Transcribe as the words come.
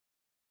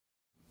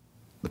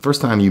The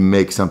first time you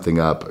make something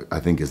up, I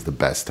think, is the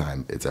best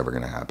time it's ever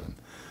going to happen.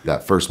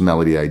 That first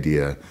melody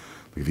idea,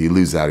 if you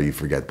lose that or you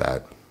forget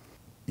that,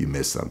 you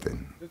miss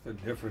something. It's a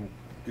different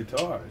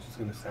guitar. It's just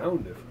going to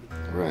sound different.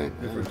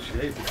 Right. Different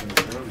shape. It's going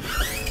to sound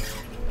different.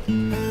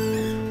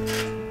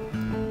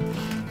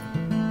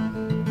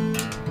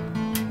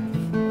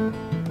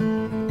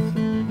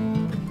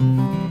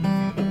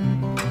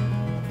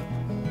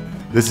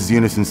 This is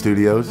Unison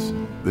Studios.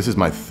 This is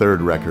my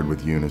third record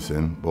with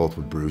Unison, both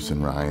with Bruce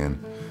and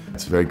Ryan.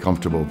 It's very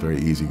comfortable, very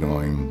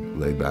easygoing,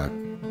 laid back.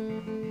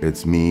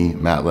 It's me,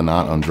 Matt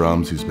Lanotte on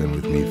drums, who's been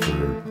with me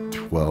for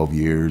 12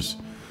 years.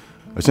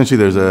 Essentially,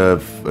 there's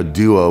a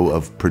duo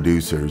of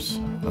producers.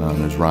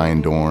 There's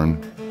Ryan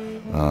Dorn,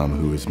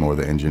 who is more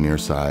the engineer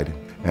side.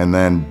 And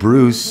then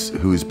Bruce,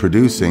 who is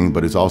producing,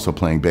 but is also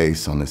playing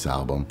bass on this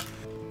album.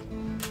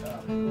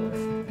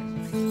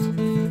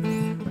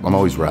 I'm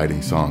always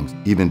writing songs.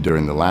 Even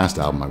during the last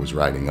album, I was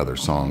writing other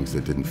songs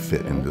that didn't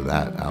fit into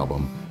that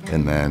album.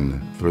 And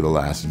then for the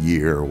last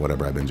year or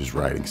whatever, I've been just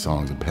writing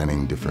songs and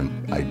penning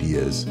different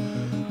ideas.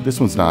 This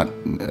one's not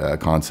a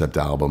concept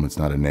album, it's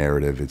not a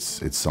narrative,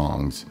 it's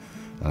songs.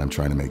 And I'm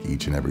trying to make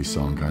each and every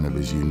song kind of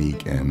as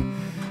unique and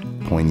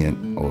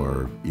poignant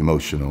or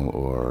emotional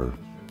or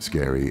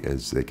scary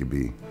as they could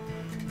be.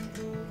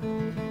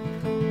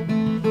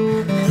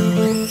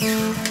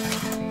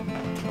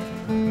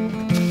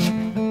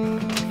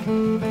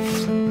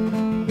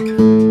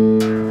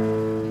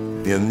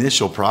 The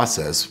initial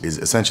process is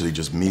essentially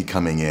just me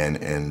coming in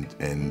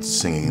and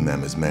singing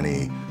them as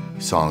many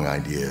song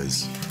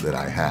ideas that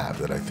I have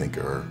that I think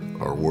are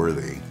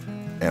worthy.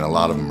 And a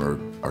lot of them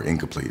are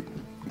incomplete,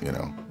 you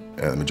know.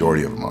 The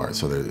majority of them are,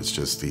 so it's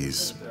just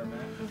these,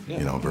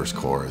 you know, verse,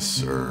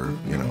 chorus, or,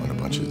 you know, and a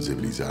bunch of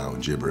zibbity-zow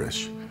and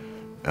gibberish.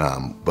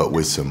 But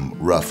with some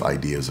rough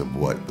ideas of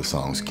what the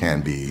songs can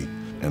be,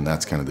 and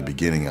that's kind of the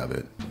beginning of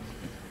it.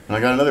 And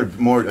I got another,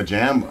 a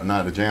jam,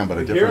 not a jam, but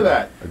a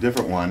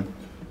different one.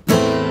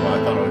 Well,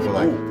 I thought it was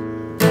like,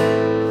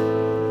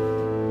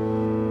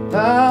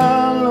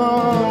 how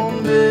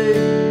long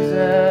days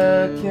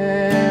I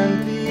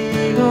can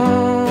be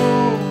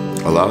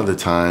home. A lot of the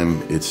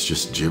time, it's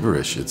just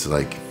gibberish. It's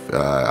like,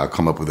 I'll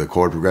come up with a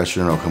chord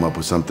progression, I'll come up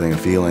with something, a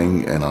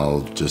feeling, and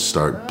I'll just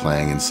start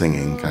playing and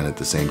singing kind of at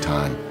the same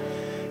time.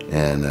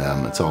 And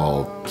it's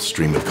all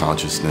stream of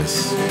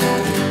consciousness.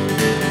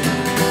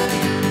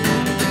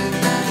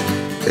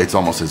 It's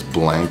almost as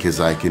blank as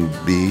I can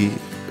be,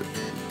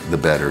 the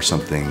better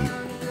something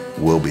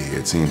will be,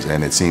 it seems.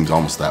 And it seems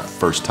almost that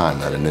first time,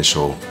 that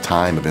initial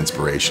time of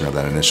inspiration, or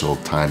that initial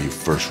time you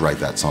first write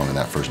that song and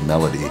that first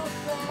melody,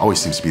 always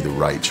seems to be the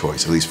right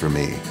choice, at least for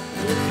me.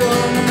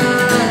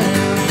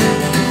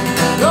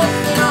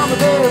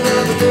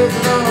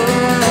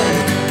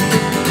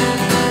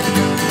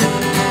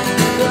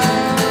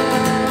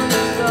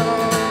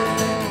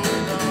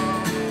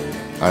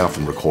 I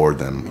often record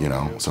them, you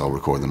know, so I'll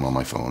record them on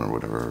my phone or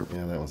whatever.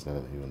 Yeah, that one's not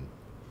even.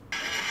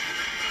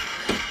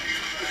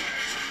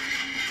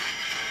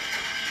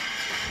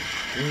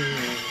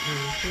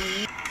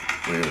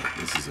 Wait,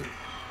 this is it.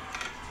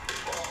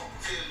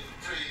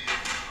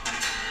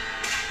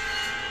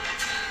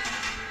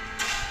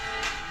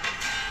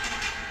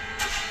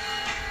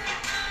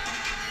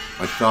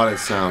 I thought it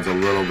sounds a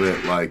little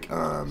bit like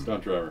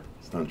Stunt Driver.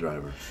 Stunt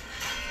Driver.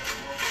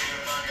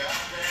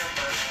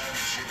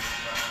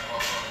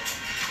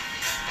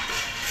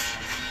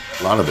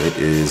 A lot of it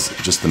is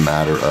just the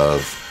matter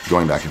of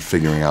going back and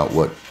figuring out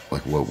what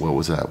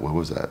was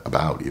that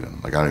about even?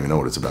 Like, I don't even know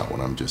what it's about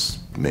when I'm just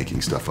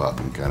making stuff up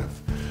and kind of,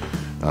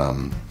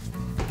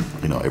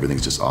 you know,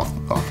 everything's just off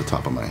the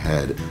top of my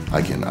head.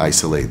 I can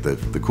isolate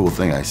the cool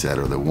thing I said,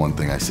 or the one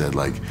thing I said,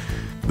 like,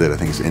 that I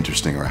think is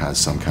interesting or has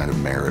some kind of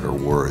merit or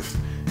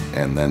worth,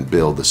 and then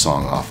build the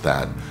song off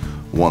that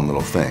one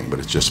little thing. But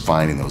it's just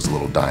finding those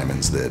little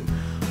diamonds that,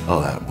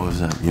 oh, what was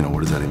that? You know,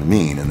 what does that even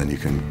mean? And then you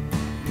can,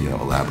 you know,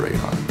 elaborate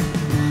on it.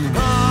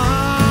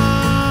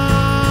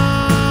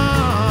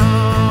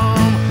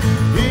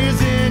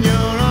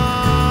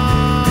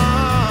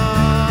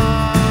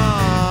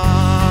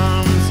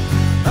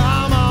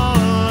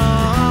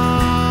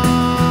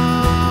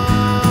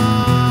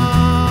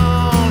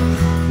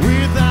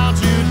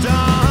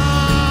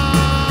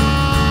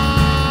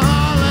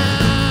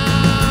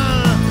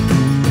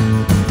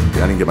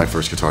 I didn't get my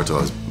first guitar till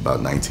I was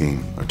about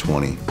 19 or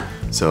 20.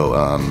 So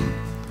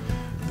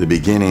the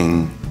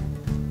beginning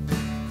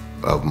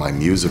of my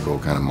musical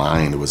kind of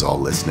mind was all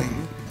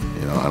listening,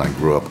 you know, and I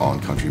grew up on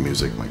country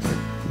music.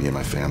 Me and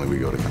my family, we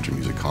go to country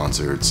music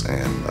concerts,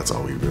 and that's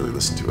all we really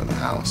listened to in the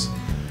house.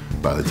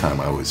 By the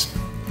time I was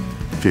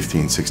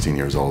 15, 16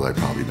 years old, I'd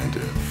probably been to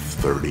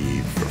 30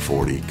 or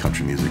 40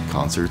 country music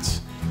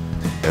concerts.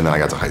 And then I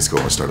got to high school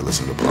and started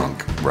listening to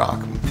punk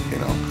rock, you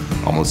know,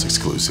 almost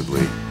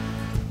exclusively.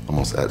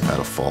 Almost at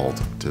a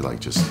fault, to like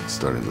just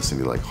starting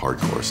listening to like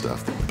hardcore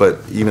stuff. But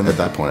even at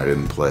that point, I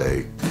didn't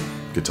play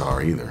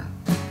guitar either.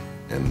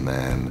 And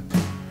then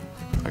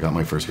I got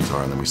my first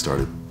guitar, and then I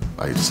started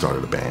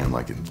a band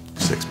like in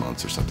 6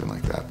 months or something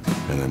like that.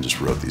 And then just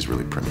wrote these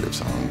really primitive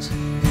songs.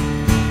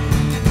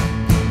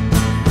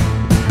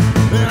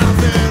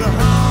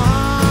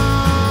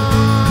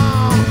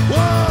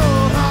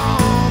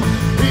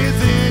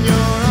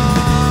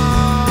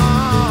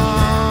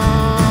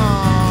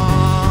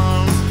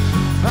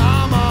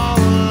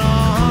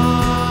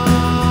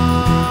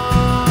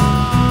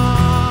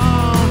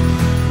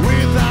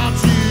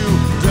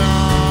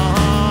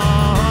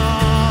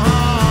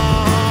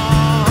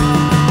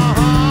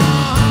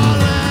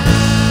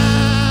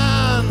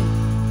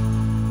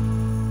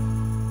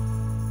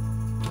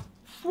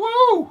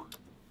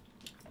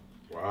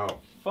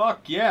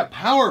 Fuck yeah,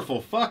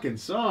 powerful fucking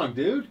song,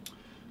 dude.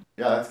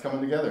 Yeah, that's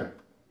coming together.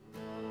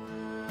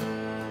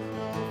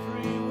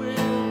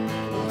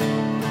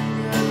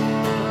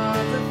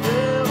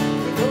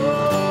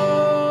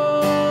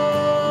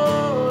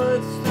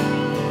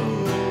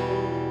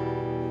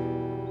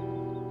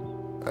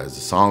 As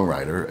a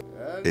songwriter,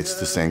 it's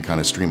the same kind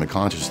of stream of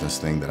consciousness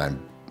thing that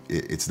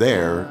it's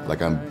there,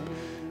 like I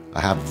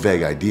have a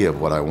vague idea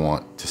of what I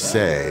want to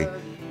say,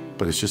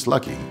 but it's just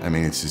lucky. I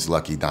mean, it's just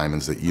lucky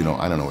diamonds that, you know,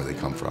 I don't know where they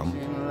come from.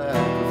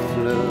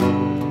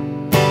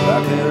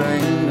 Like there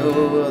ain't no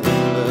other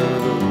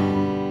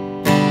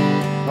love.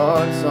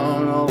 Hearts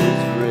aren't always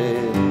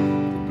red,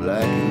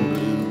 black and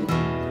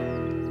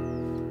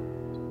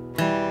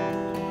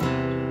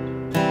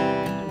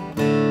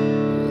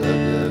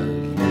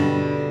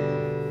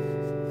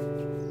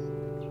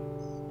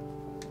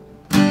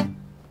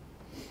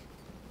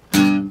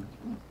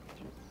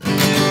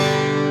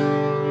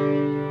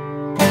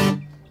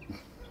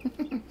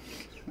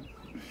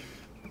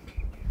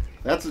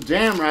That's a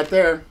jam right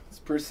there. It's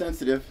pretty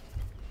sensitive.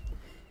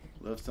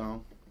 Love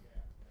song.